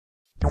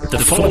The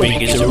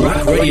following is a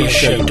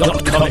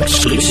RackRadioShow.com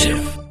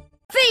exclusive.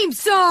 Theme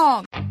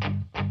song!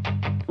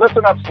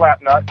 Listen up,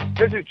 Slapnut.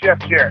 This is Jeff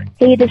Jarrett.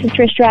 Hey, this is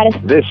Trish Stratus.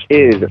 This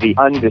is the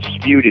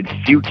undisputed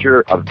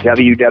future of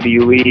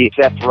WWE,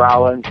 Seth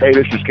Rollins. Hey,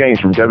 this is Kane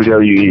from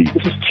WWE.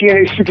 This is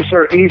TNA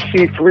Superstar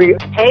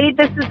EC3. Hey,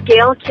 this is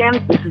Gail Kim.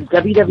 This is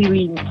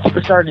WWE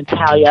Superstar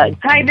Natalia.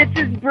 Hi, this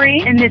is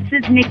Bree, and this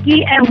is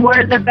Nikki, and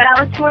we're the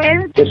Bella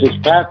Twins. This is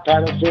Pat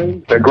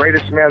Patterson. The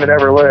greatest man that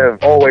ever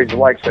lived always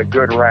likes a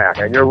good rack,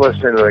 and you're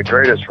listening to the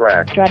greatest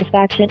rack.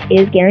 Satisfaction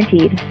is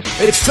guaranteed.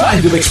 It's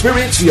time to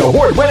experience the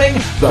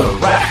award-winning The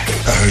Rack. I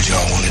heard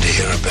y'all wanted to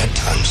hear a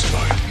bedtime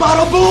story.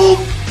 Bada boom!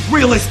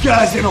 Realest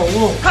guys in a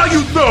room. How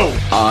you know?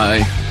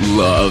 I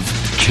love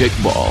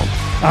kickball.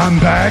 I'm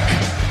back,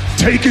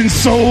 taking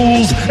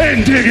souls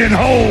and digging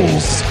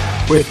holes.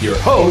 With your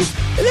host,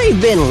 they've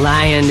been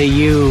lying to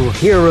you.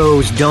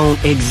 Heroes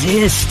don't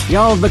exist.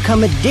 Y'all have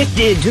become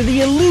addicted to the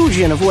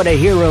illusion of what a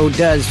hero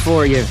does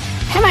for you.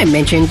 Have I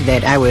mentioned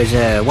that I was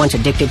once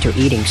addicted to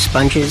eating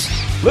sponges?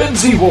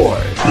 Lindsey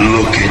Ward.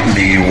 Look at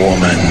me,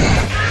 woman.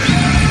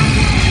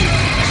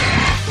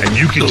 And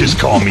you can just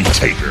call me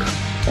Taker.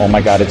 Oh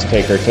my God, it's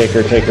Taker,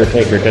 Taker, Taker,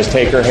 Taker. Does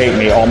Taker hate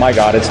me? Oh my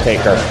God, it's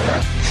Taker.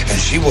 And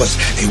she was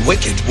a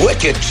wicked,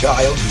 wicked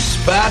child who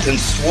spat and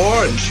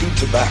swore and chewed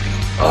tobacco.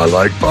 I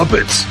like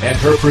puppets. And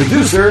her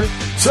producer,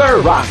 Sir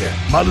Rockin.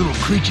 My little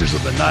creatures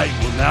of the night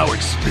will now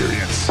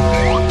experience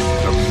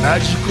the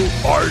magical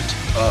art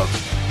of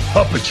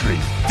puppetry.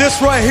 This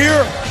right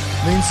here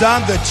means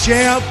I'm the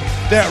champ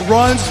that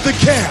runs the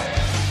camp.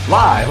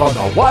 Live on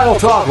the Wild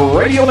Talk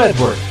Radio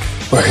Network.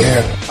 We're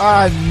here.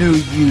 I knew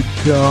you'd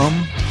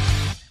come.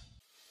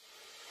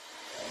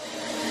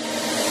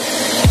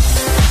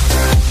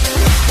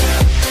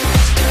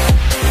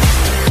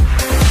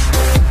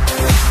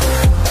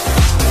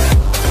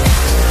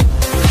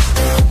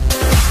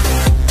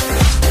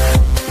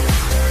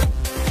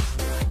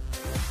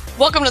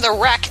 Welcome to the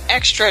Rack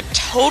Extra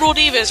Total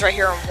Divas right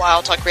here on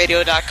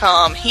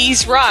WildTalkRadio.com.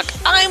 He's Rock.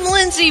 I'm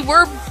Lindsay.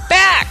 We're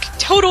back.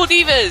 Total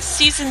Divas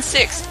Season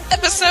 6,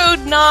 Episode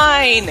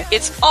 9.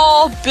 It's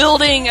all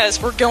building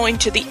as we're going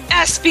to the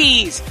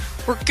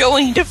ESPYs. We're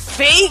going to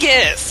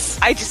Vegas.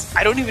 I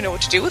don't even know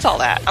what to do with all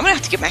that. I'm going to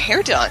have to get my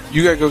hair done.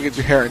 You gotta go get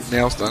your hair and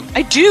nails done.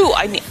 I do.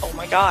 Oh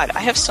my God. I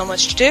have so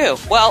much to do.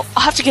 Well,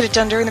 I'll have to get it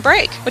done during the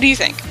break. What do you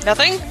think?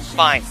 Nothing?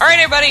 Fine. All right,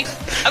 everybody.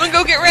 I'm going to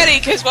go get ready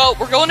because, well,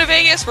 we're going to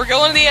Vegas. We're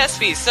going to the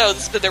ESPYs. So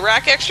this is the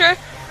Rack Extra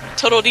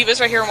Total Divas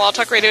right here on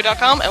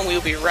WildTalkRadio.com, and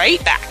we'll be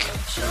right back.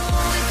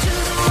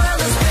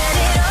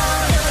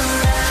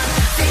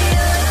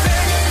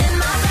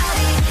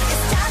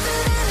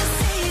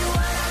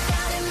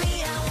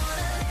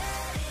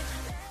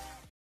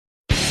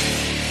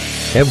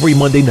 Every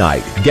Monday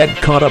night, get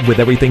caught up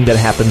with everything that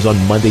happens on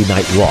Monday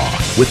Night Raw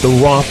with the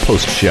Raw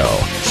Post Show.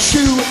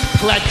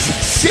 Suplex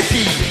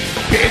City,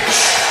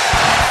 bitch.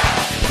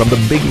 From the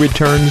big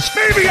returns...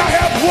 Maybe I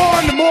have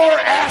one more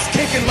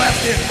ass-kicking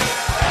left in me.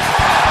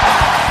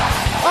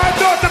 I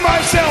thought to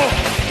myself,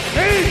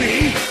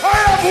 maybe I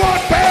have one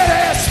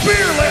badass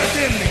spear left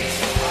in me.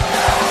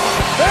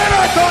 Then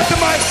I thought to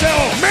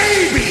myself,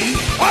 maybe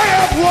I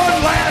have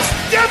one last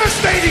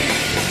devastating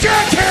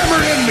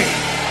jackhammer in me.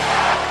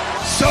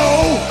 So,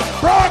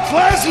 Brock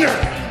Lesnar,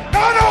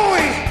 not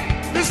only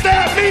does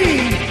that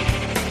mean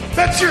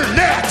that you're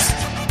next,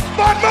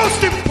 but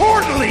most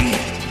importantly,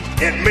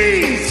 it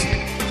means,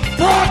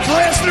 Brock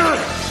Lesnar,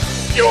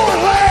 you're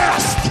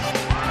last!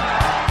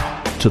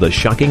 To the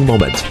shocking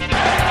moment.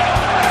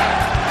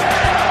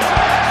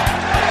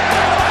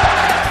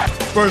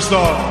 First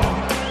off,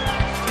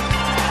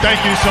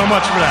 thank you so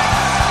much for that.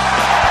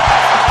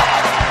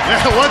 Yeah,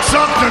 what's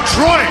up,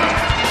 Detroit?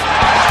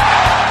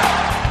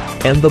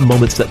 And the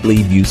moments that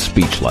leave you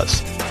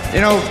speechless. You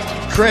know,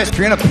 Chris, if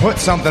you're going to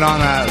put something on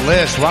that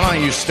list, why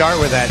don't you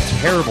start with that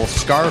terrible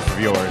scarf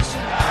of yours?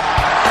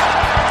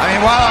 I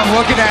mean, while I'm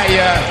looking at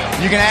you,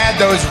 you can add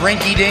those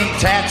rinky-dink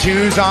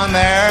tattoos on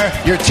there,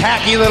 your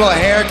tacky little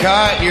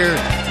haircut, your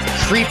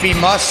creepy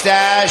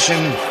mustache,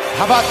 and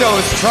how about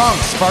those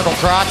trunks, Sparkle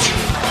Crotch?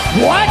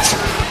 What?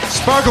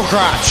 Sparkle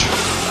Crotch.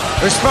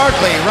 They're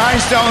sparkly,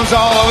 rhinestones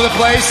all over the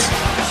place.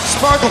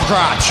 Sparkle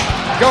Crotch.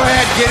 Go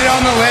ahead, get it on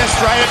the list,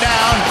 write it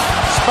down.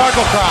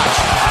 Sparkle Crotch.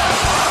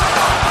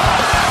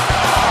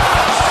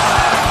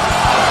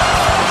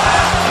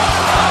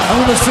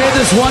 I'm going to say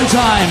this one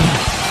time.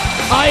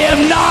 I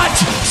am not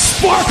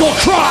Sparkle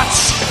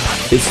Crotch.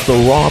 It's the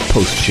Raw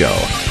Post Show,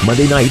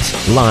 Monday nights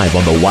live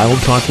on the Wild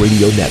Talk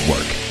Radio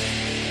Network.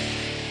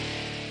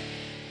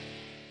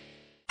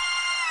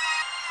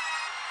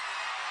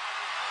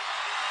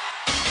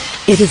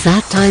 It is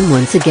that time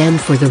once again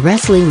for the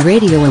Wrestling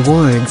Radio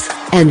Awards,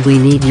 and we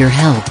need your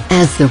help,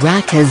 as The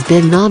Rack has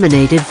been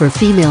nominated for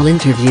Female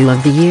Interview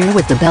of the Year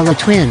with the Bella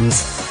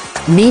Twins,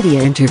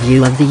 Media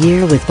Interview of the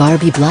Year with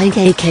Barbie Blank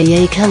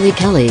aka Kelly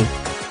Kelly,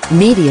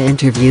 Media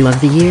Interview of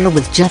the Year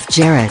with Jeff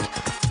Jarrett,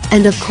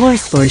 and of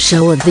course for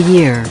Show of the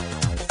Year.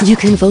 You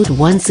can vote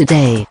once a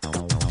day.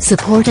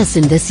 Support us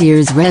in this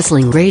year's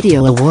Wrestling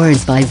Radio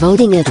Awards by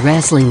voting at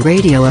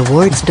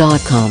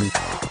WrestlingRadioAwards.com.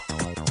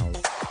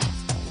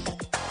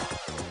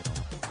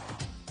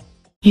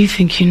 You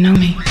think you know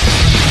me?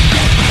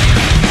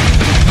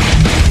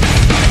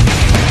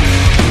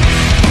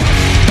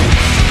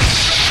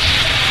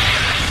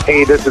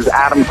 Hey, this is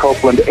Adam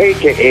Copeland,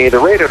 a.k.a. the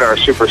Rated R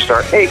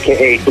Superstar,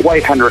 a.k.a.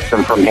 Dwight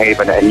Hendrickson from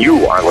Haven, and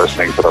you are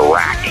listening to The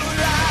Rack.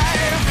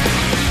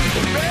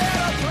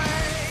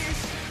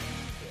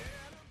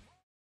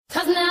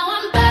 Cause now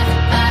I'm back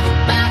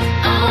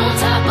on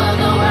top of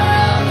the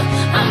world.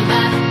 I'm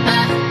back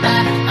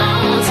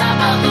on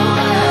top of the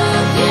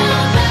world. Yeah,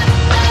 I'm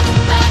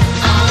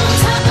back on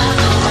top of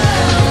the world.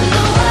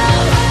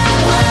 The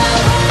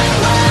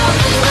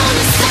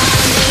world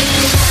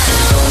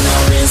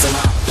is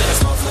gonna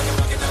stop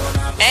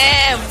me.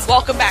 And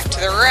welcome back to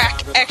the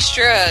Rack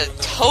Extra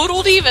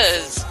Total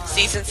Divas,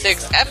 Season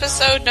 6,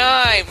 Episode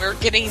 9. We're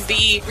getting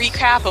the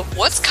recap of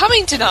what's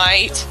coming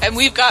tonight. And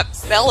we've got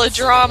Bella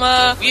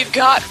drama. We've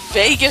got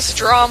Vegas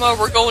drama.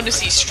 We're going to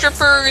see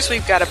strippers.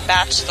 We've got a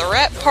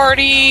bachelorette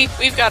party.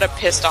 We've got a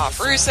pissed off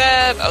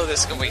Rusev. Oh,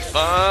 this is going to be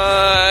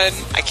fun.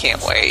 I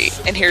can't wait.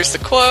 And here's the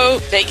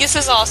quote. Vegas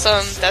is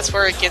awesome. That's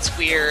where it gets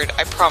weird.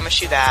 I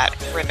promise you that,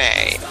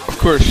 Renee. Of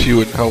course you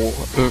would know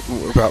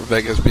about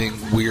Vegas being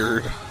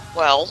weird.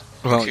 Well,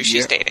 who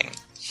she's dating.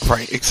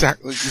 Right,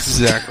 exactly.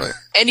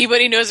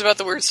 Anybody knows about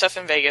the weird stuff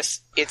in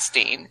Vegas, it's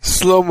Dean.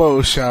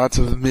 Slow-mo shots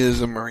of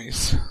Miz and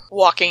Maurice.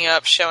 Walking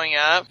up, showing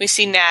up. We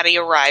see Natty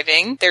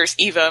arriving. There's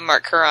Eva and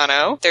Mark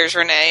Carano. There's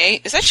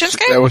Renee. Is that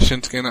Shinsuke? That was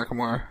Shinsuke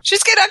Nakamura.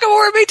 Shinsuke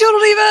Nakamura made Total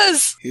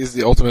Divas! He's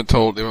the ultimate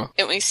Total Diva.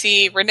 And we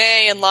see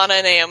Renee and Lana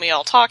and Naomi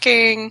all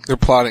talking. They're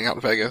plotting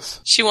out Vegas.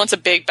 She wants a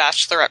big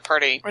bachelorette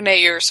party.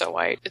 Renee, you're so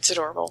white. It's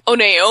adorable. Oh,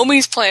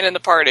 Naomi's planning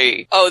the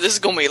party. Oh, this is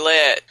gonna be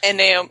lit. And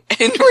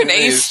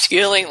Renee's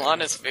stealing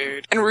Lana's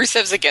food. And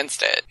Rusev's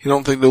against it. You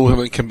don't think the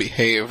women can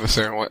behave a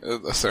certain way?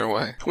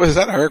 What, is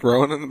that Eric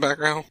Rowan in the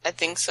background? I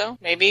think so.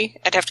 Maybe.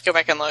 I'd have to go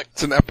back and look.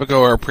 It's an Epico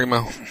or a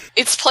Primo.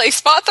 It's Play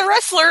Spot the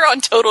Wrestler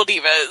on Total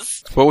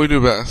Divas. It's what we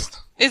do best.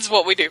 It's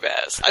what we do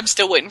best. I'm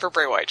still waiting for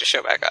Bray Wyatt to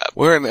show back up.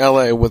 We're in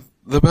LA with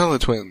the Bella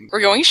Twins. We're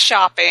going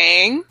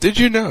shopping. Did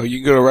you know you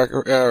can go to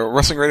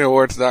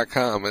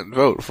WrestlingRadioAwards.com and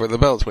vote for the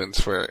Bella Twins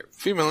for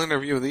Female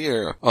Interview of the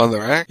Year on the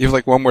Rack? You have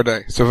like one more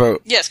day, so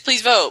vote. Yes,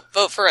 please vote.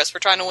 Vote for us.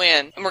 We're trying to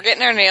win. And we're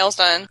getting our nails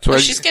done. So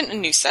she's getting a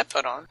new set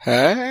put on.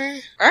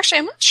 Hey? Or actually,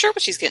 I'm not sure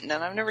what she's getting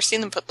done. I've never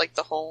seen them put like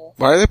the whole...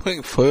 Why are they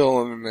putting foil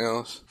on their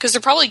nails? Because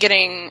they're probably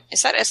getting...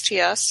 Is that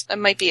STS? That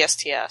might be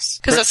STS.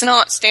 Because that's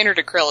not standard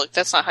acrylic.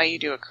 That's not how you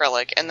do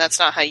acrylic. And that's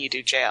not how you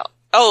do gel.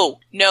 Oh,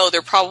 no,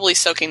 they're probably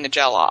soaking the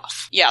gel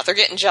off. Yeah, they're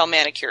getting gel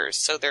manicures,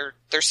 so they're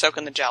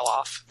soaking the gel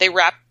off. They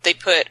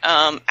put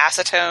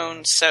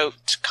acetone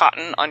soaked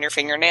cotton on your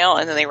fingernail,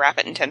 and then they wrap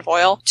it in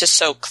tinfoil to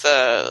soak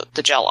the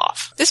gel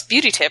off. This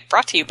beauty tip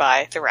brought to you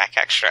by the Rack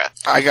Extra.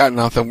 I got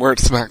nothing. We're at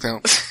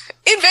SmackDown.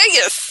 In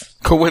Vegas!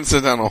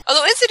 Coincidental.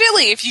 Although,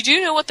 incidentally, if you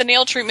do know what the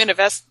nail treatment of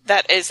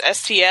that is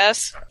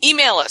STS,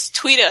 email us,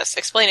 tweet us,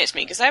 explain it to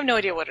me, because I have no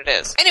idea what it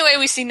is. Anyway,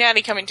 we see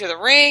Natty coming to the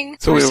ring.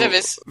 So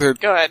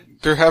go ahead.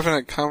 They're having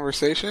a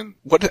conversation?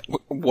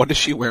 What is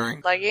she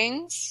wearing?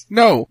 Leggings?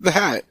 No, the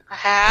hat. A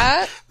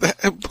hat?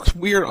 It looks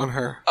weird on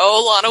her.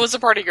 Oh, Lana was a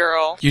party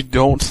girl. You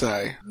don't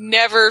say.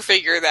 Never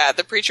figure that.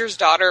 The preacher's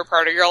daughter, a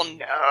party girl?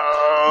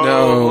 No.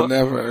 No,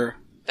 never.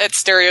 That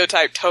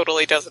stereotype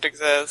totally doesn't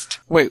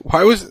exist. Wait,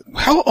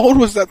 how old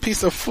was that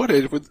piece of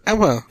footage with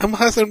Emma? Emma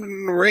hasn't been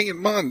in the ring in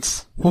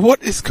months.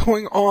 What is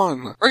going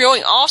on? We're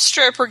going off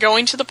strip, we're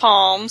going to the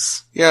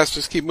Palms. Yes,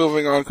 just keep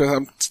moving on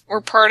because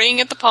we're partying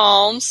at the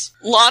Palms.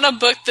 Lana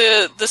booked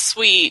the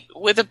suite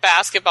with a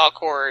basketball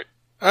court.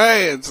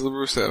 Hey, it's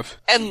Rusev.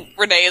 And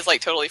Renee is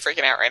like totally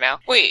freaking out right now.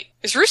 Wait,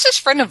 is Rusev's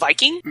friend a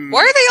Viking? Why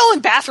are they all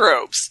in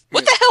bathrobes?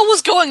 What the hell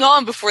was going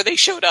on before they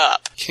showed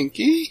up?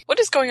 Kinky? What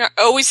is going on?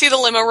 Oh, we see the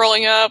limo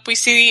rolling up. We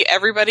see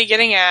everybody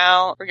getting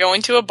out. We're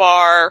going to a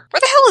bar.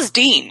 Where the hell is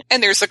Dean?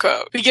 And there's the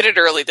quote. We get it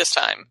early this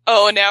time.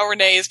 Oh, and now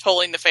Renee is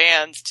polling the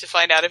fans to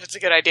find out if it's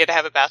a good idea to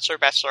have a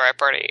bachelorette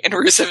party. And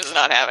Rusev is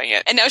not having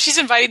it. And now she's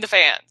inviting the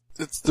fans.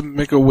 It's the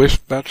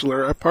Make-A-Wish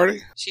bachelorette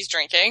party? She's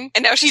drinking.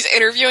 And now she's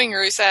interviewing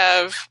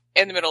Rusev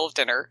in the middle of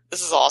dinner.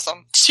 This is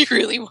awesome. She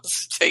really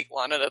wants to take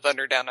Lana to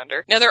Thunder Down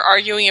Under. Now they're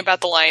arguing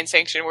about the Lion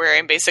Sanctuary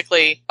and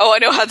basically, oh, I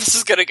know how this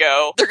is gonna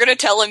go. They're gonna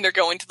tell him they're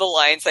going to the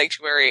Lion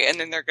Sanctuary and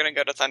then they're gonna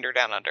go to Thunder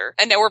Down Under.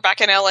 And now we're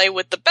back in LA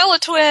with the Bella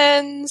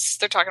Twins.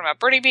 They're talking about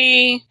Birdie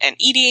B and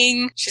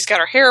eating. She's got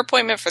her hair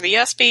appointment for the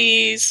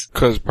ESPYs.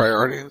 Because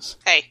priorities.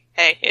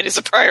 Hey, it is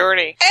a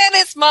priority. And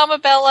it's Mama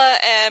Bella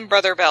and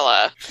Brother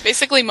Bella.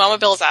 Basically, Mama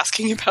Bella's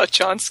asking about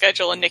John's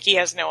schedule, and Nikki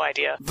has no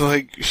idea.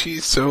 Like,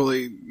 she's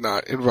totally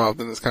not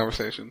involved in this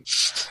conversation.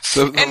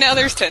 And now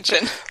there's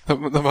tension. The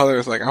mother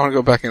is like, I want to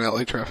go back in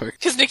LA traffic.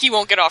 Because Nikki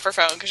won't get off her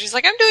phone, because she's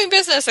like, I'm doing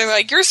business. And they're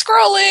like, you're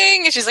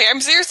scrolling. And she's like, I'm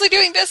seriously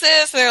doing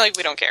business. And they're like,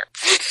 we don't care.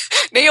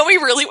 Naomi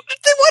really,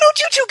 then why don't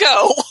you two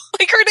go?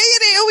 Like, Renee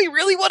and Naomi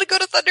really want to go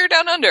to Thunder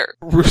Down Under.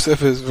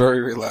 Rusev is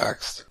very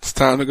relaxed. It's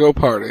time to go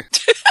party.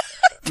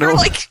 No.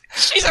 Like,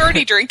 she's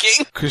already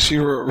drinking. Because she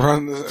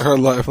runs her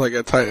life like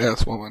a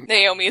tight-ass woman.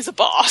 Naomi is a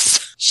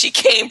boss. She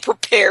came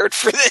prepared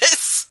for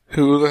this.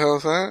 Who the hell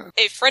is that?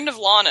 A friend of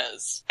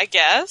Lana's, I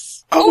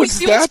guess. Oh, it's it's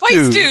the that Old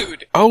Spice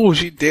dude. Oh,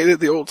 she dated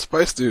the Old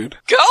Spice dude.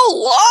 Go,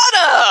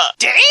 Lana!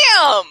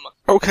 Damn!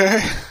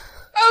 Okay.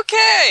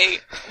 Okay.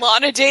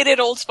 Lana dated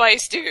Old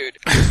Spice dude.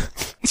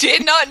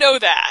 Did not know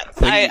that.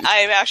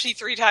 I'm actually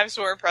 3 times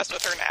more impressed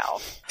with her now.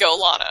 Go,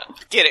 Lana.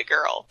 Get it,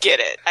 girl. Get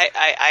it.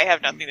 I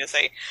have nothing to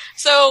say.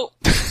 So,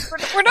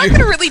 we're not going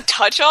to really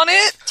touch on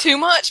it too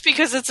much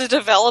because it's a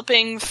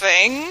developing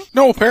thing.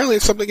 No, apparently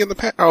it's something in the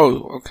past.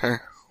 Oh, okay.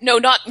 No,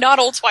 not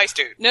Old Spice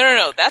dude.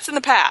 No. That's in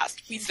the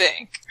past. We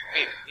think.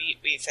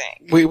 We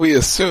think. We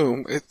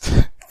assume. It's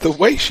the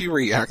way she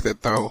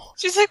reacted, though.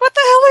 She's like, what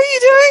the hell are you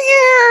doing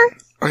here?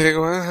 Okay,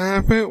 what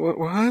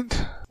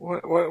happened?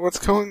 What's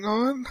going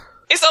on?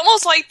 It's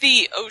almost like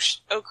the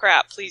oh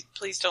crap!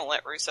 Please don't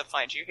let Rusev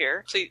find you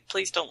here.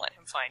 Please don't let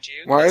him find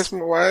you. Why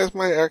is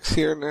my ex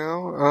here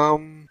now?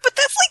 But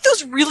that's like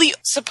those really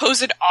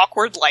supposed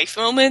awkward life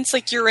moments.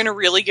 Like you're in a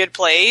really good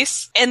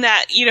place, and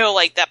that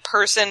like that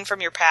person from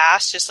your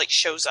past just like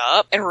shows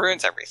up and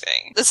ruins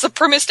everything. That's the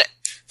premise.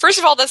 First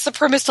of all, that's the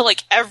premise to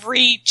like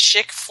every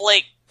chick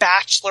flick,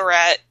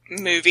 Bachelorette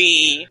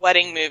movie,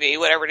 wedding movie,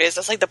 whatever it is.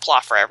 That's like the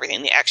plot for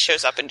everything. The ex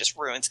shows up and just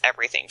ruins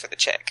everything for the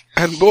chick.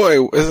 And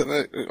boy, isn't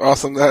it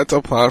awesome that's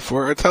a plot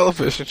for a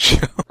television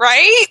show.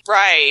 Right.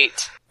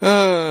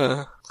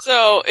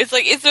 So it's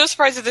like, it's no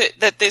surprise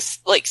that this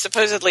like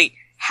supposedly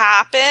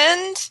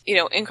happened,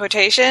 in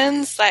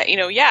quotations, that,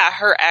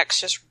 her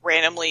ex just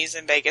randomly is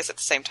in Vegas at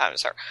the same time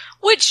as her.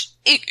 Which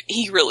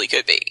he really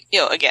could be.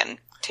 Again,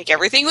 take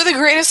everything with a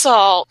grain of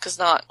salt, because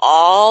not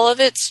all of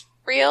it's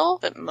real,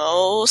 but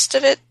most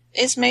of it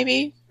is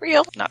maybe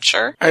real. Not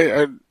sure.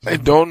 I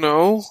don't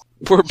know.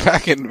 We're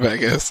back in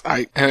Vegas.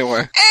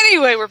 Anyway,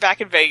 we're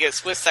back in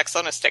Vegas with Sex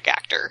on a Stick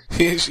actor.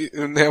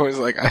 And they was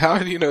like, how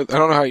do you know? I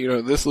don't know how you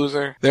know this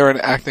loser. They were in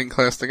acting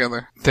class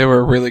together. They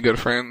were really good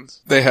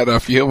friends. They had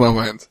a few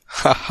moments.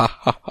 Ha ha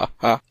ha ha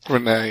ha.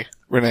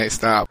 Renee,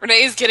 stop.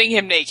 Renee is getting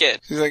him naked.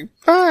 She's like,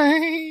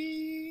 bye.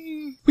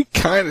 We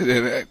kind of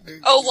did it.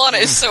 Oh, Lana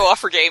is so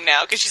off her game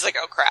now because she's like,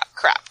 oh crap.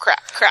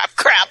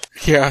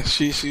 Yeah,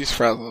 she's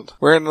frazzled.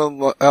 We're in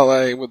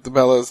L.A. with the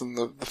Bellas and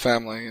the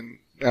family, and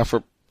now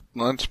for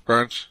lunch,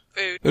 brunch.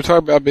 Food. They're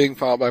talking about being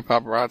followed by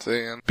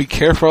paparazzi, and be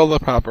careful of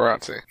the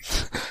paparazzi.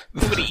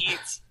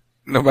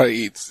 Nobody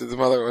eats. The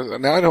mother was,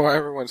 now I know why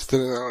everyone's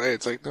still in L.A.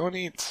 It's like, no one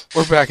eats.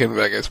 We're back in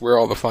Vegas, where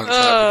all the fun's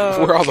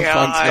happening. Where all the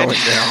fun's going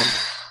down.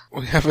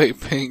 We have a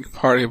pink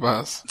party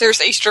bus.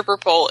 There's a stripper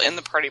pole in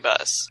the party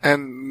bus.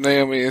 And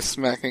Naomi is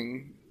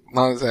smacking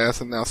Lana's ass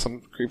and now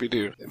some creepy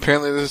dude.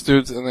 Apparently this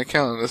dude's an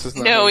accountant. This is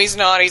not No, he's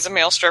not. He's a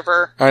male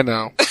stripper. I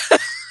know.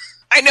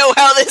 I know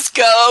how this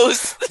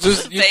goes.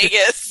 This is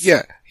Vegas.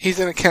 Yeah, he's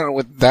an accountant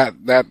with that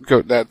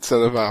set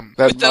of,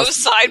 with those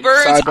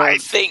sideburns? I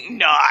think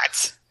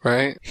not.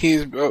 Right?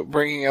 He's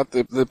bringing out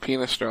the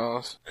penis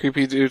straws.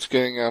 Creepy dude's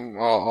getting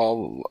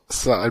all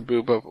side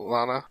boob of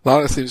Lana.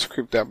 Lana seems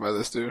creeped out by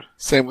this dude.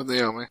 Same with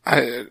Naomi.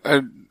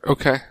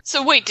 Okay.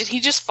 So wait, did he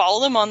just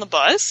follow them on the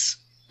bus?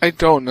 I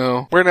don't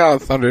know. We're now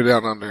at Thunder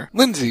Down Under.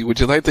 Lindsay,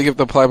 would you like to give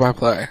the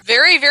play-by-play?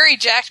 Very, very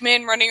jacked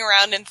men running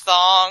around in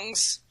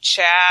thongs,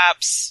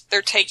 chaps.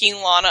 They're taking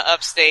Lana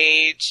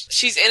upstage.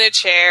 She's in a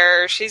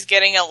chair. She's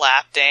getting a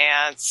lap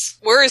dance.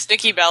 Where is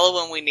Nikki Bella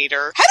when we need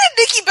her? How did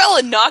Nikki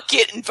Bella not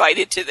get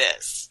invited to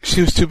this? She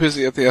was too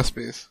busy at the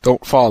ESPYs.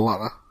 Don't fall,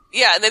 Lana.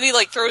 Yeah, and then he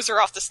throws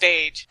her off the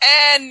stage.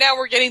 And now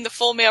we're getting the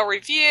full male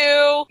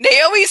review.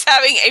 Naomi's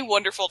having a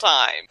wonderful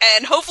time.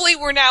 And hopefully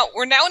we're now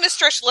in a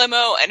stretch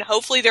limo, and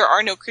hopefully there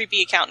are no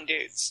creepy accountant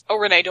dudes. Oh,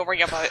 Renee, don't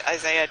bring up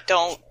Isaiah.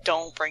 Don't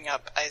bring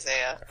up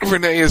Isaiah.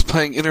 Renee is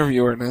playing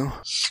interviewer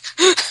now.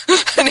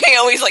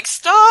 Naomi's like,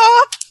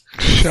 stop!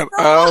 Shut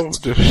up.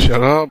 Just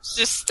shut up.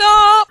 Just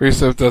stop!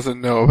 Rusev doesn't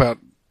know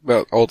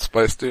about Old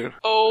Spice dude.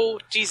 Oh,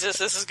 Jesus,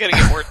 this is gonna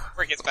get worse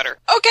before it gets better.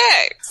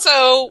 Okay,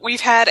 so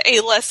we've had a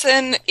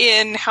lesson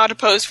in how to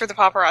pose for the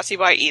paparazzi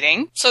by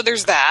eating. So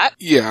there's that.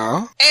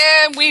 Yeah.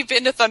 And we've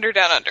been to Thunder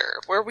Down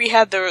Under, where we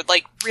had the,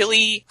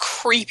 really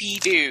creepy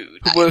dude.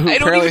 I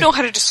don't even know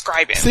how to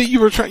describe him. See, you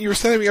were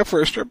setting me up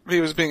for a strip.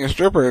 He was being a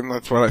stripper, and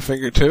that's what I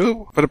figured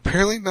too. But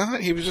apparently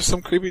not. He was just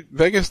some creepy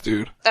Vegas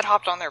dude. That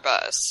hopped on their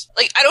bus.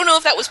 I don't know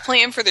if that was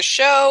planned for the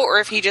show, or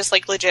if he just,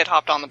 legit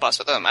hopped on the bus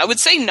with them. I would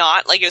say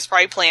not. It was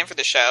probably planned for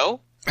the show.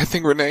 I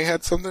think Renee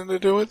had something to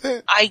do with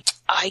it. I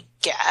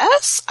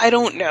guess? I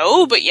don't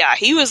know, but yeah,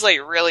 he was,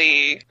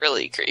 really,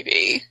 really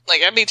creepy.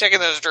 I'd be taking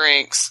those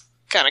drinks.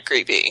 Kind of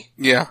creepy.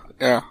 Yeah.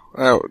 Yeah,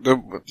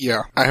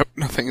 I have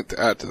nothing to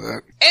add to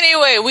that.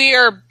 Anyway, we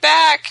are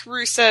back.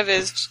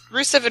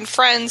 Rusev and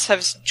friends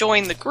have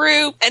joined the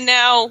group, and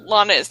now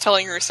Lana is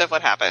telling Rusev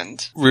what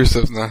happened.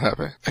 Rusev's not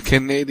happy. A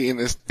Canadian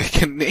is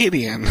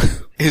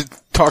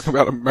talking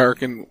about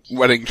American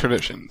wedding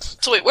traditions.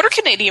 So wait, what are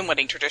Canadian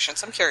wedding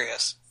traditions? I'm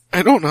curious.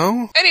 I don't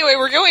know. Anyway,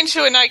 we're going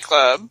to a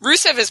nightclub.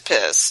 Rusev is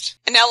pissed.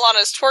 And now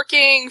Lana's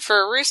twerking for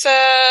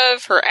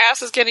Rusev. Her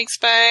ass is getting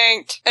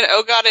spanked. And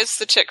oh god, it's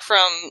the chick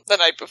from the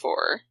night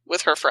before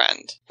with her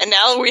friend. And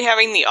now we're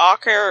having the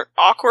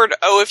awkward,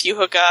 oh, if you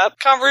hook up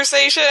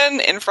conversation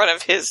in front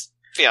of his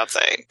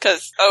fiance.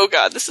 Because, oh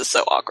god, this is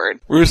so awkward.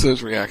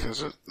 Russo's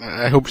reactions.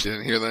 I hope she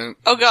didn't hear that.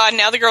 Oh god,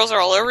 now the girls are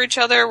all over each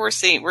other. We're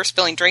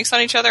spilling drinks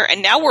on each other,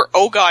 and now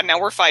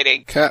we're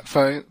fighting. Cat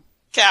fight.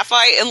 Cat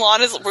fight, and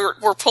Lana's,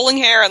 we're pulling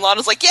hair, and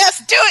Lana's like,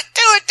 yes, do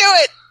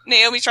it!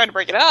 Naomi's trying to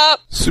break it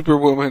up.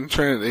 Superwoman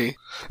Trinity.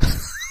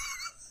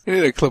 We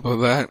need a clip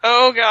of that.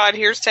 Oh god,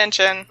 here's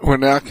tension. We're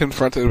now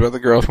confronted by the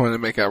girls wanting to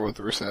make out with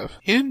Rusev.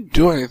 You didn't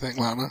do anything,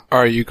 Lana.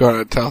 Are you going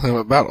to tell him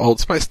about Old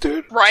Spice,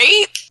 dude?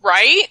 Right?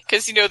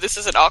 Because, this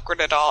isn't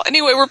awkward at all.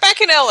 Anyway, we're back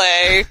in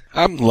LA.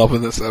 I'm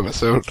loving this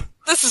episode.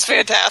 This is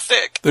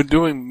fantastic. They're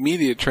doing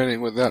media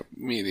training without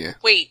media.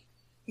 Wait,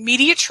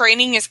 media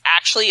training is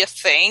actually a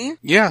thing?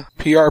 Yeah.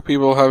 PR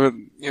people have it,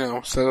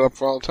 set it up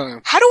for all the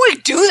time. How do I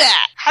do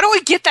that? How do I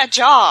get that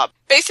job?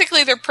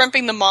 Basically, they're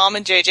primping the mom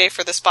and JJ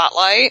for the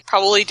spotlight,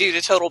 probably due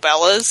to Total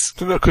Bellas.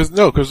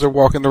 Because they're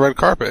walking the red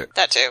carpet.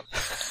 That too.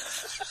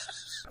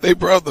 They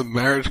brought the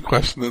marriage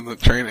question in the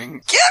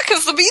training. Yeah,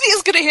 because the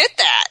media's gonna hit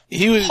that.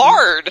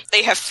 Hard.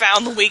 They have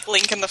found the weak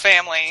link in the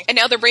family. And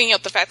now they're bringing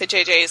up the fact that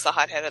JJ is the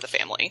hothead of the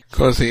family.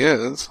 Because he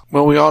is.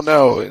 Well, we all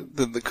know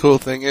that the cool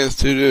thing is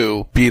to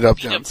do beat up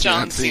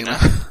John Cena.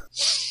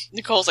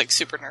 Nicole's like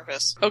super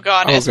nervous. Oh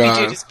god, SB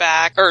Dude is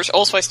back. Or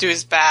Old Spice Dude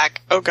is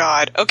back. Oh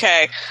god.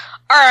 Okay.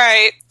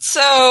 Alright,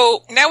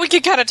 so now we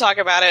can kind of talk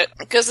about it,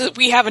 because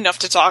we have enough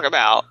to talk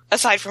about,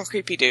 aside from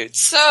creepy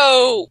dudes.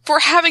 So, we're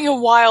having a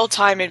wild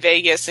time in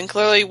Vegas, and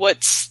clearly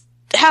what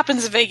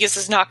happens in Vegas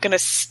is not going to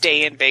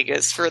stay in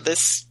Vegas for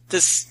this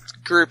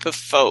group of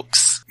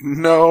folks.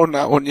 No,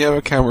 not when you have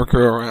a camera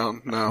crew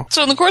around, no.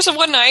 So in the course of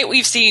one night,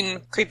 we've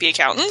seen creepy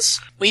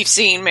accountants, we've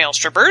seen male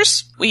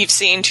strippers, we've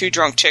seen two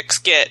drunk chicks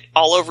get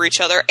all over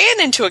each other and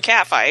into a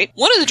cat fight.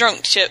 One of the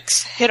drunk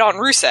chicks hit on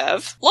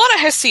Rusev. Lana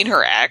has seen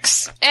her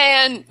ex,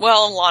 and,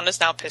 well, Lana's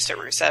now pissed at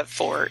Rusev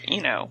for,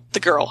 the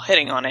girl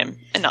hitting on him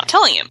and not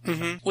telling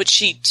him, which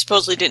she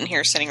supposedly didn't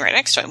hear sitting right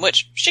next to him,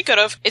 which she could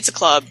have. It's a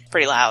club,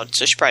 pretty loud,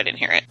 so she probably didn't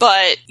hear it.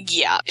 But,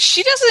 yeah,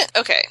 she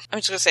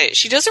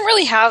doesn't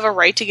really have a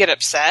right to get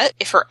upset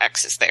if her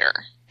ex is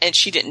there. And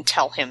she didn't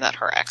tell him that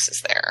her ex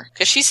is there.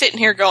 Because she's sitting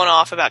here going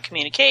off about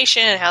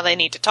communication and how they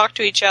need to talk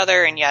to each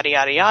other and yada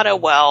yada yada.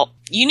 Well,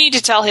 you need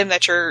to tell him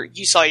that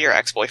you saw your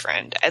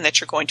ex-boyfriend and that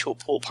you're going to a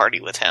pool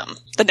party with him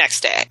the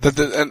next day.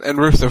 And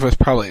Rusev was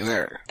probably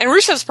there. And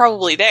Rusev's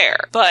probably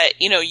there. But,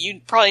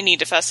 you probably need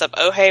to fess up,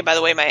 oh hey, by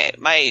the way,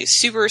 my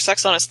super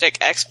sex on a stick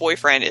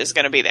ex-boyfriend is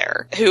going to be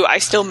there. Who I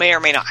still may or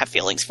may not have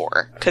feelings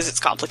for. Because it's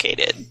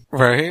complicated.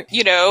 Right.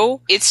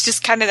 It's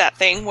just kind of that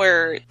thing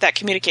where that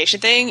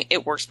communication thing,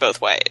 it works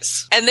both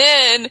ways. And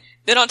then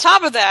on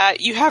top of that,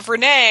 you have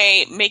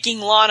Renee making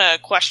Lana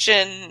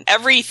question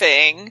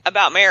everything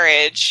about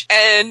marriage,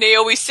 and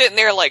Naomi's sitting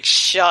there like,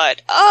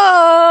 shut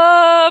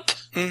up!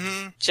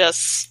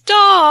 Just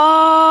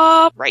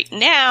stop right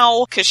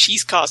now, because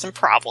she's causing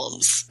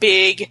problems.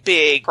 Big,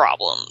 big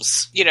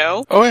problems.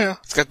 Oh yeah.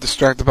 It's got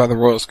distracted by the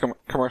Royals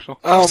commercial.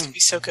 It's gonna be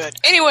so good.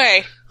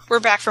 Anyway, we're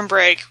back from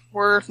break.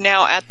 We're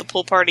now at the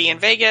pool party in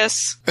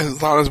Vegas.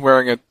 And Lana's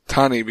wearing a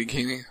tiny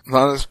bikini.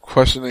 Lana's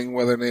questioning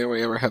whether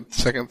Naomi ever had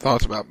second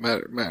thoughts about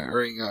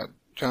marrying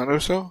John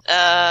Uso?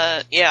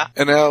 Yeah.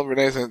 And now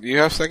Renee said, do you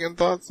have second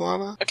thoughts,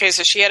 Lana? Okay,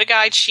 so she had a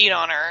guy cheat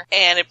on her,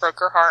 and it broke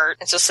her heart,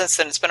 and so since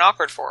then it's been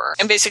awkward for her.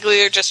 And basically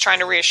they're just trying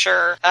to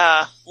reassure,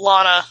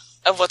 Lana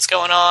of what's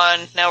going on.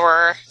 Now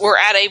we're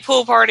at a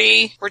pool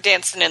party, we're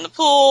dancing in the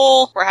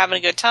pool, we're having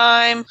a good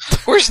time.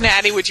 Where's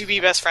Natty? Would you be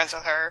best friends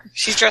with her?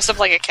 She's dressed up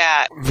like a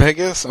cat.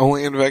 Vegas?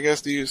 Only in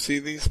Vegas do you see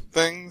these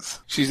things?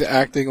 She's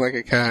acting like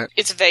a cat.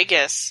 It's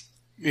Vegas.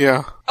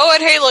 Yeah. Oh,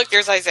 and hey, look,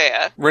 there's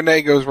Isaiah.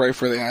 Renee goes right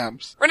for the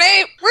abs.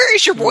 Renee, where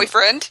is your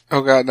boyfriend? Oh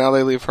god, now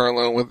they leave her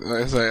alone with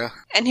Isaiah.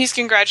 And he's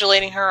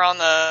congratulating her on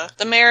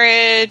the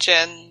marriage,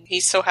 and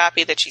he's so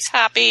happy that she's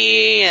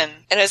happy, and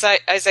as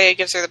Isaiah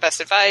gives her the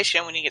best advice,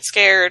 when you get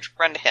scared,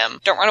 run to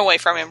him. Don't run away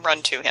from him,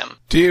 run to him.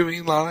 Do you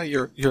mean, Lana,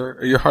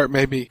 your heart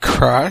may be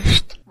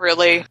crushed?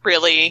 Really?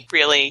 Really?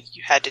 Really?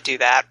 You had to do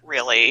that?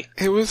 Really?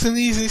 It was an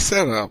easy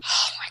setup.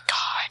 Oh my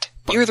god.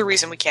 You're the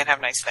reason we can't have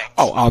nice things.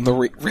 Oh, on the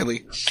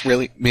really?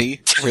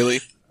 Me?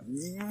 Really?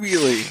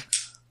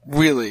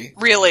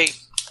 Really?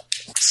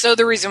 So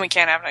the reason we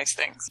can't have nice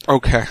things.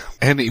 Okay.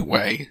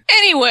 Anyway,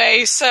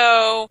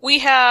 so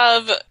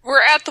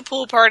we're at the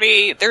pool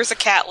party. There's a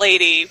cat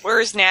lady.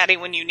 Where's Natty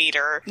when you need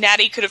her?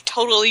 Natty could have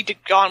totally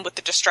gone with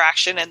the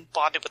distraction and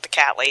bonded with the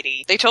cat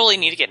lady. They totally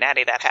need to get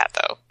Natty that hat,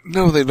 though.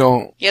 No, they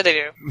don't. Yeah, they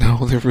do.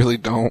 No, they really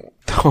don't.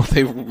 No,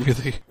 they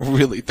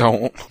really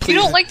don't. Please.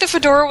 You don't like the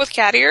fedora with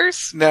cat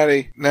ears?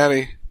 Natty,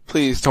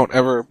 please don't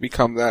ever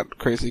become that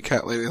crazy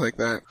cat lady like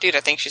that. Dude,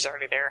 I think she's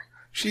already there.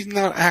 She's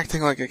not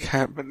acting like a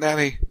cat, but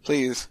Natty,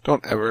 please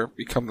don't ever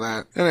become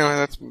that.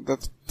 Anyway,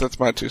 that's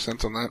my 2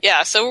 cents on that.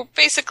 Yeah, so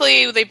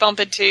basically they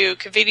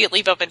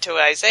conveniently bump into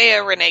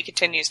Isaiah. Renee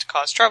continues to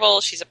cause trouble.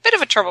 She's a bit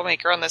of a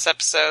troublemaker on this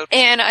episode.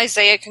 And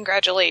Isaiah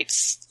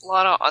congratulates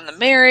Lana on the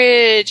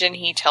marriage, and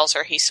he tells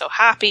her he's so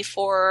happy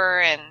for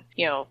her, and,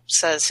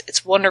 says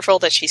it's wonderful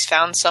that she's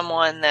found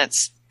someone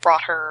that's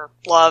brought her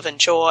love and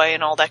joy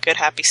and all that good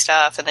happy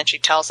stuff, and then she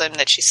tells him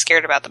that she's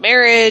scared about the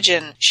marriage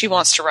and she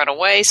wants to run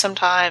away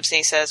sometimes, and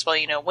he says, well,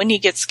 when you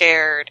get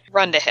scared,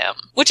 run to him,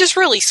 which is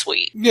really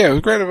sweet. Yeah, it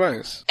was great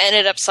advice. And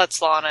it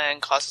upsets Lana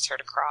and causes her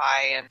to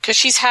cry, and because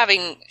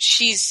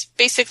she's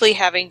basically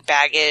having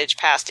baggage,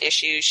 past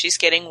issues, she's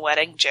getting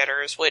wedding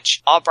jitters,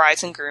 which all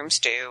brides and grooms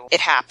do.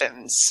 It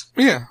happens.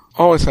 Yeah.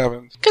 Always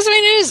happens. Because,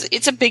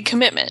 it's a big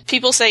commitment.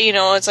 People say,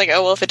 it's like,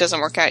 oh, well, if it doesn't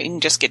work out, you can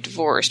just get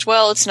divorced.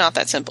 Well, it's not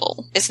that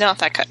simple. It's not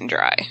that cut and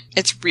dry.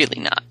 It's really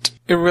not.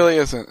 It really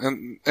isn't.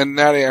 And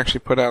Natty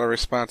actually put out a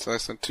response that I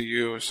sent to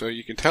you, so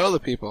you can tell the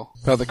people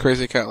about the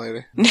crazy cat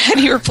lady.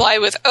 Natty replied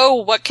with, oh,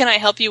 what can I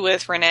help you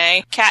with,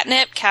 Renee?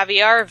 Catnip,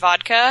 caviar,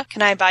 vodka?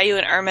 Can I buy you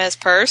an Hermes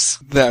purse?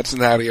 That's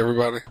Natty,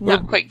 everybody.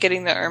 Not quite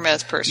getting the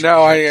Hermes purse.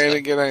 No, I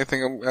didn't get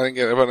anything. I didn't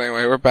get it. But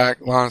anyway, we're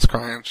back. Lana's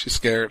crying. She's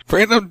scared.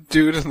 Random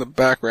dude in the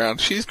background.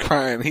 She's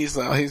crying. He's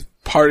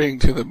partying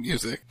to the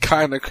music.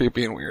 Kinda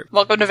creepy and weird.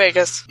 Welcome to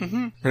Vegas.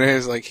 Mm-hmm.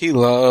 Renee's like, he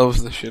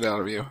loves the shit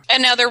out of you.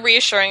 And now they're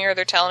reassuring her,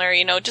 they're telling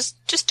her,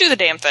 just do the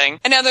damn thing.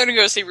 And now they're gonna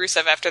go see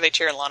Rusev after they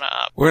cheer Lana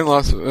up. We're in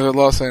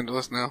Los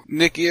Angeles now.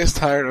 Nikki is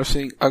tired of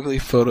seeing ugly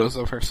photos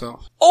of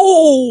herself.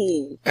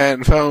 Oh!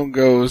 And Phone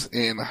goes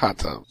in the hot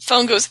tub.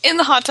 Phone goes in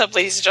the hot tub,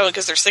 ladies and gentlemen,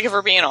 because they're sick of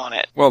her being on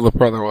it. Well, the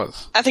brother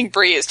was. I think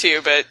Brie is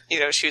too, but,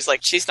 she was like,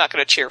 she's not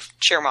gonna cheer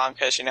Mom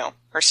because,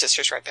 her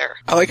sister's right there.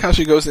 I like how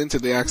she goes into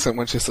the accent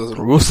when she says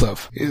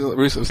Rusev.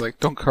 Rusev's like,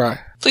 don't cry.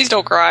 Please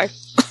don't cry.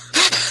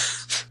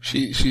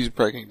 She's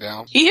breaking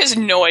down. He has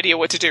no idea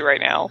what to do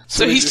right now.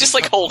 So he's just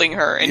like holding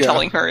her and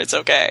telling her it's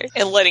okay.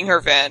 And letting her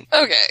vent.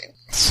 Okay.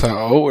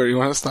 So, where do you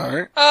want to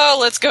start? Oh,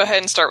 let's go ahead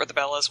and start with the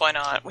Bellas. Why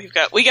not? We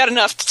got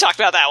enough to talk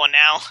about that one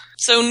now.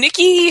 So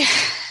Nikki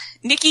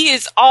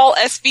is all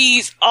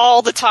SBs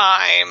all the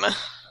time.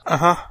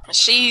 Uh-huh.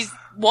 She's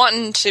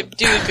wanting to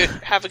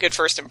have a good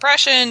first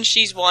impression.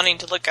 She's wanting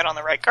to look good on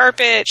the red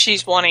carpet.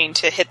 She's wanting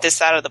to hit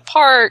this out of the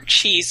park.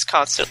 She's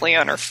constantly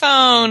on her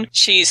phone.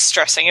 She's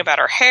stressing about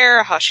her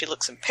hair, how she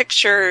looks in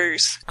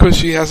pictures. Because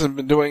she hasn't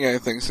been doing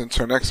anything since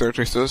her neck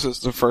surgery, so this is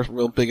the first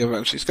real big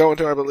event she's going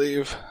to, I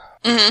believe.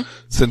 Mm-hmm.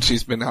 Since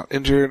she's been out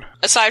injured.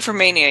 Aside from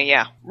Mania,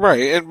 yeah.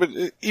 Right, but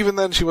even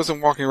then she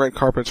wasn't walking red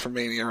carpets for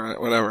Mania or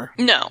whatever.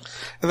 No.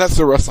 And that's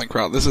the wrestling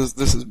crowd. This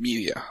is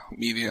media.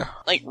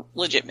 Like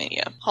legit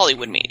media.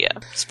 Hollywood media.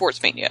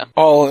 Sports media.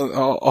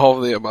 All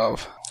of the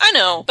above. I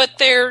know, but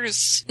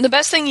the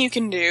best thing you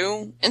can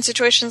do in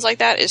situations like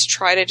that is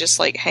try to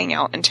just hang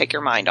out and take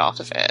your mind off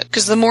of it.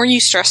 Because the more you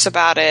stress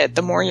about it,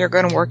 the more you're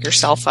going to work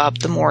yourself up,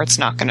 the more it's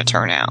not going to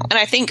turn out. And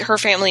I think her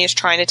family is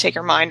trying to take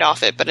her mind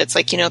off it, but it's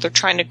they're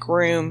trying to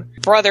groom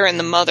brother and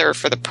the mother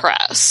for the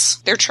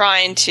press. They're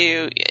trying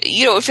to,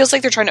 it feels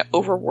like they're trying to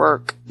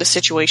overwork the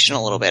situation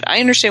a little bit. I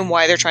understand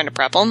why they're trying to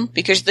prep them,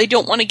 because they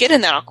don't want to get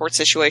in that awkward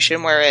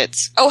situation where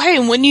it's, oh hey,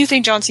 when do you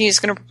think John Cena is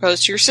going to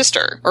propose to your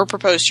sister? Or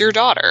propose to your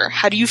daughter?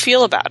 How do you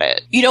feel about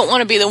it? You don't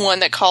want to be the one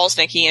that calls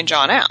Nikki and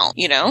John out,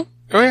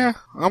 Oh yeah,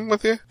 I'm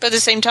with you. But at the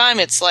same time,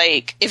 it's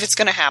like, if it's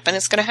going to happen,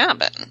 it's going to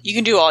happen. You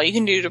can do all you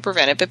can do to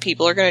prevent it, but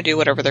people are going to do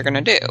whatever they're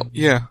going to do.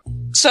 Yeah.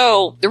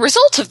 So, the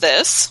result of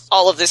this,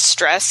 all of this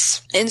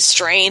stress and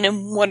strain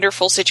and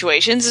wonderful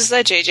situations, is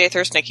that JJ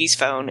throws Nikki's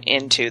phone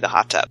into the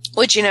hot tub.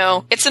 Which,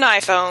 it's an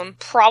iPhone,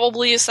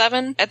 probably a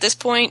 7 at this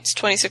point. It's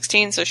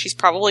 2016, so she's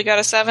probably got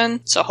a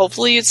 7. So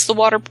hopefully it's the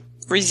water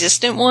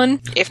resistant one.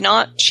 If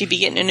not, she'd be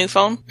getting a new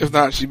phone. If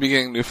not, she'd be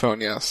getting a new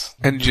phone, yes.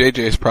 And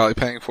JJ's probably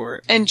paying for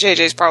it. And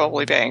JJ's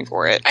probably paying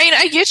for it. I mean,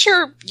 I get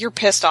you're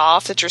pissed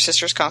off that your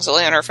sister's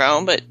constantly on her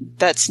phone, but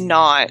that's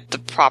not the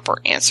proper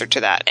answer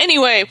to that.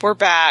 Anyway, we're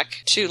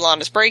back to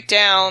Lana's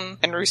breakdown,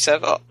 and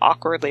Rusev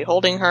awkwardly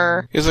holding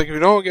her. He's like, if we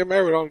don't get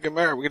married, we don't get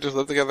married. We can just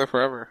live together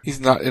forever. He's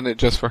not in it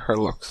just for her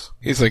looks.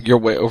 He's like, you're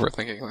way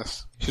overthinking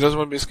this. She doesn't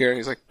want to be scared.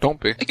 He's like,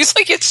 don't be. He's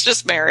like, it's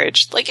just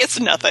marriage. Like, it's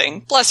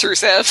nothing. Bless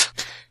Rusev.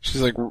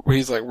 He's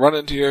like, run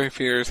into your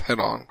fears head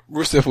on.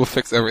 Rusev will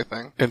fix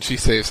everything. And she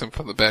saves him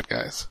from the bad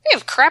guys. They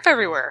have crap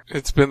everywhere.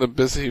 It's been a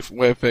busy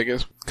way of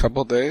Vegas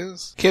couple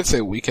days. Can't say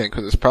weekend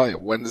because it's probably a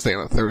Wednesday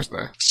and a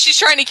Thursday. She's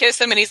trying to kiss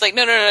him and he's like,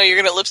 no,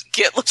 you're gonna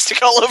get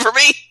lipstick all over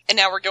me. And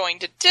now we're going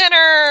to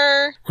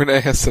dinner. Renee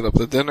has set up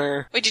the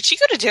dinner. Wait, did she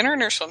go to dinner in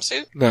her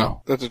swimsuit?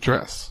 No, that's a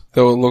dress.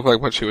 That will look like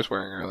what she was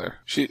wearing earlier.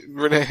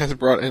 Renee has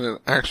brought in an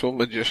actual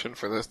magician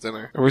for this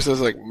dinner. And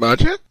Rusev like,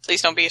 magic?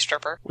 Please don't be a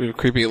stripper. We were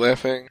creepy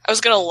laughing. I was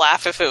gonna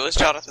laugh if it was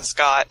Jonathan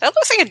Scott. That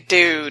looks like a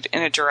dude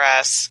in a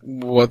dress.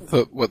 What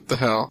the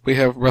hell? We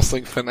have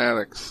wrestling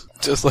fanatics.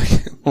 Just like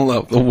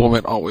love, the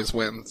woman always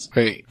wins.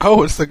 Hey,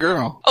 it's the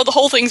girl. Oh, the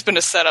whole thing's been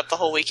a setup the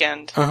whole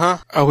weekend. Uh-huh.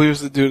 Oh, he was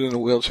the dude in a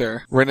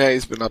wheelchair.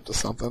 Renee's been up to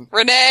something.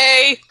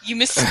 Renee! You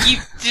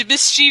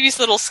mischievous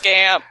little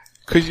scamp.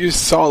 Because you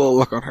saw the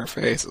look on her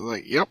face. It was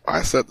like, yep,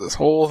 I set this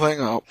whole thing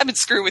up. I've been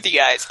screwing with you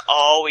guys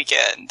all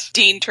weekend.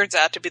 Dean turns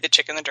out to be the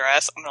chick in the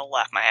dress. I'm gonna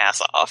laugh my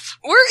ass off.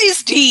 Where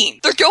is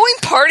Dean? They're going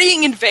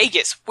partying in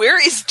Vegas.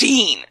 Where is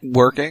Dean?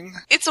 Working?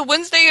 It's a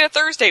Wednesday and a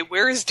Thursday.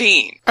 Where is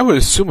Dean? I would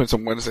assume it's a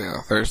Wednesday and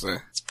a Thursday.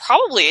 It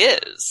probably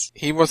is.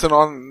 He wasn't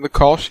on the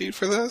call sheet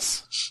for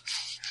this?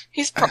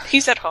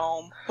 He's at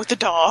home with the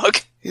dog.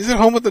 He's at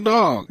home with the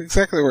dog.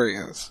 Exactly where he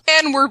is.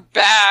 And we're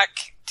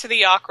back to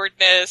the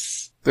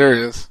awkwardness. There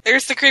he is.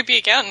 There's the creepy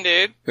accountant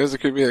dude. There's the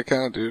creepy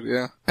accountant dude,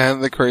 yeah.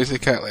 And the crazy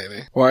cat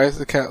lady. Why is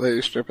the cat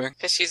lady stripping?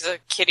 Because she's a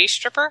kitty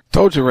stripper?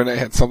 Told you Renee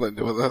had something to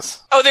do with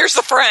this. Oh, there's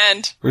the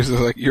friend. Which is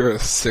like, you're a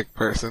sick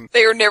person.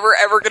 They are never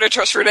ever gonna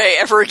trust Renee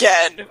ever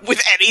again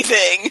with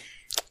anything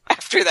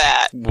after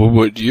that. Well,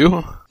 would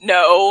you?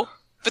 No.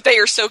 But they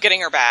are so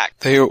getting her back.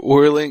 They are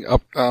oiling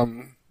up,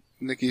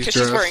 Nikki's dress. Because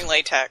she's wearing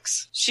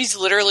latex. She's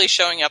literally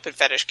showing up in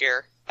fetish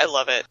gear. I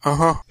love it.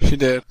 She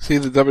did. See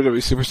the WWE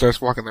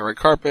superstars walking the red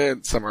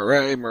carpet. Summer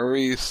Rae,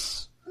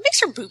 Maurice. It makes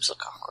her boobs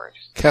look awkward.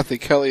 Kathy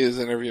Kelly is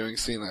interviewing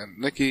Cena and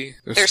Nikki.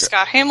 There's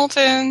Scott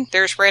Hamilton.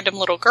 There's random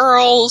little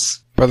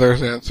girls.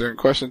 Brothers answering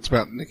questions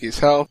about Nikki's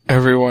health.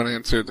 Everyone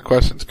answered the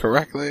questions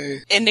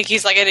correctly. And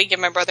Nikki's like, I didn't give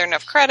my brother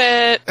enough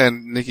credit.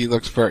 And Nikki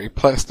looks very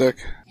plastic.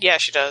 Yeah,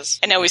 she does.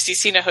 And now we see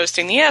Cena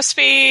hosting the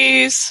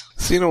ESPYs.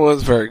 Cena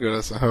was very good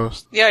as a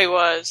host. Yeah, he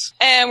was.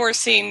 And we're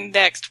seeing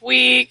next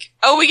week.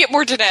 Oh, we get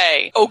more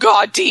Danae. Oh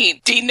god,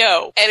 Dean. Dean,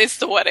 no. And it's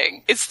the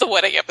wedding. It's the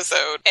wedding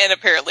episode. And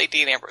apparently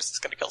Dean Ambrose is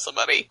gonna kill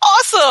somebody.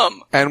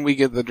 Awesome! And we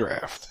get the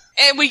draft.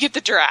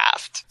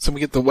 So we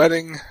get the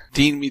wedding,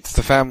 Dean meets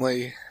the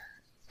family,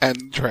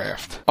 and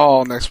draft.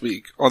 All next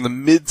week on the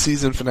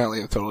mid-season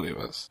finale of Total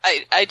Divas.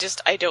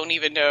 I don't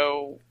even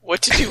know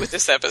what to do with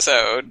this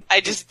episode. I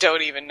just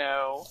don't even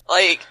know.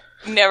 Like,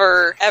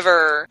 never,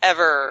 ever,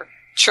 ever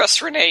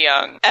trust Renee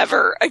Young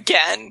ever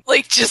again.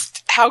 Like,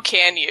 just, how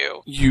can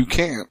you? You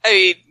can't. I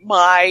mean,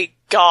 my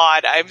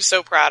God, I'm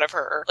so proud of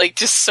her. Like,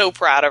 just so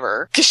proud of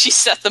her. Because she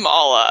set them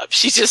all up.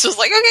 She just was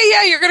like, okay,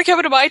 yeah, you're gonna come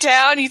into my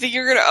town? You think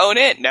you're gonna own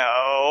it?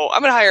 No.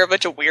 I'm gonna hire a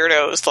bunch of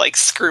weirdos to, like,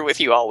 screw with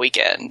you all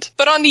weekend.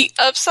 But on the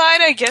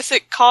upside, I guess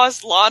it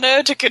caused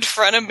Lana to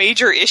confront a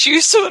major issue,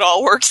 so it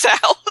all works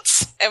out.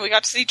 And we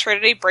got to see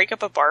Trinity break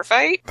up a bar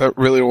fight. That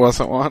really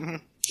wasn't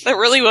one. That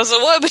really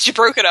wasn't one, but you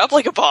broke it up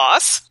like a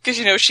boss. Because,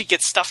 you know, she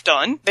gets stuff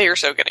done. They are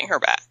so getting her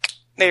back.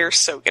 They are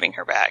so getting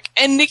her back.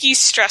 And Nikki's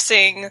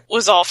stressing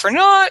was all for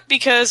naught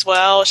because,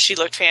 well, she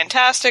looked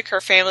fantastic.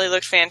 Her family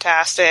looked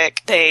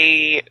fantastic.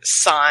 They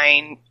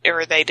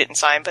didn't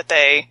sign, but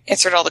they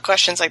answered all the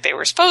questions like they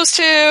were supposed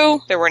to.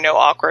 There were no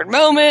awkward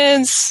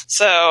moments.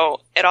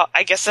 So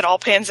I guess it all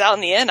pans out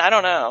in the end. I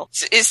don't know.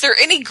 Is there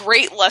any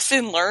great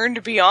lesson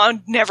learned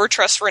beyond never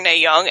trust Renee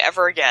Young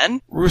ever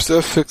again?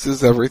 Rusev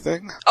fixes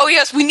everything. Oh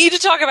yes, we need to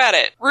talk about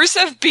it.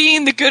 Rusev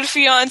being the good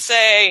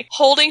fiancé,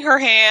 holding her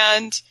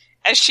hand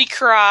as she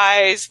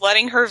cries,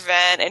 letting her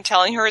vent, and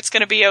telling her it's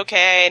gonna be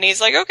okay. And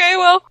he's like, okay,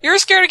 well, you're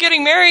scared of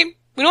getting married.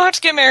 We don't have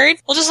to get married.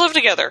 We'll just live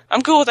together.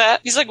 I'm cool with that.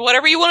 He's like,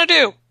 whatever you want to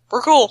do.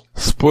 We're cool.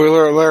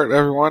 Spoiler alert,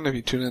 everyone, if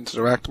you tune into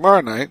the Rack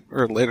tomorrow night,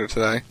 or later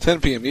today, 10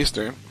 p.m.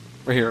 Eastern,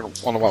 right here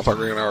on the Wild Talk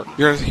Radio Network,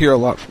 you're going to hear a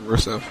lot from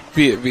Rusev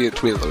via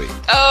Tweet of the Week.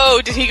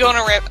 Oh, did he go on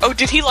a rant? Oh,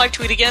 did he live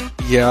tweet again?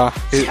 Yeah.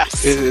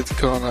 Yes. It's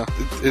gonna...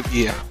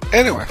 yeah.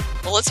 Anyway.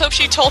 Well, let's hope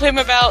she told him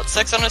about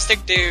Sex on a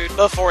Stick Dude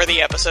before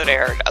the episode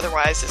aired.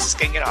 Otherwise, this is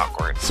going to get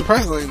awkward.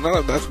 Surprisingly, none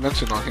of that's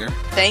mentioned on here.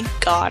 Thank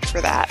God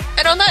for that.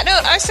 And on that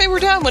note, I say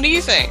we're done. What do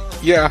you think?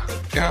 Yeah,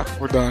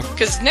 we're done.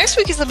 Because next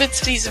week is the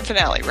mid-season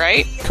finale,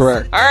 right?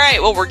 Correct. All right,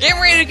 well, we're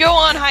getting ready to go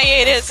on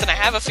hiatus, and I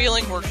have a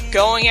feeling we're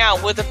going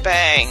out with a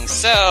bang.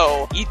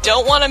 So, you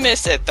don't want to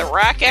miss it. The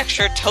Rack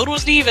Extra Total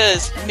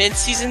Divas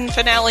mid-season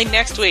finale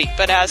next week.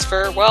 But as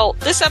for, well,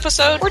 this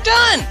episode, we're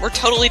done. We're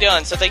totally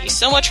done. So thank you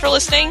so much for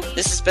listening.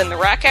 This has been the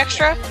Rack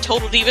Extra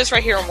Total Divas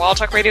right here on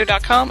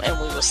WildTalkRadio.com, and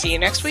we will see you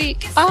next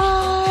week.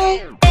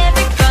 Bye.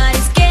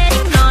 Everybody's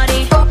getting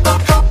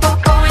naughty.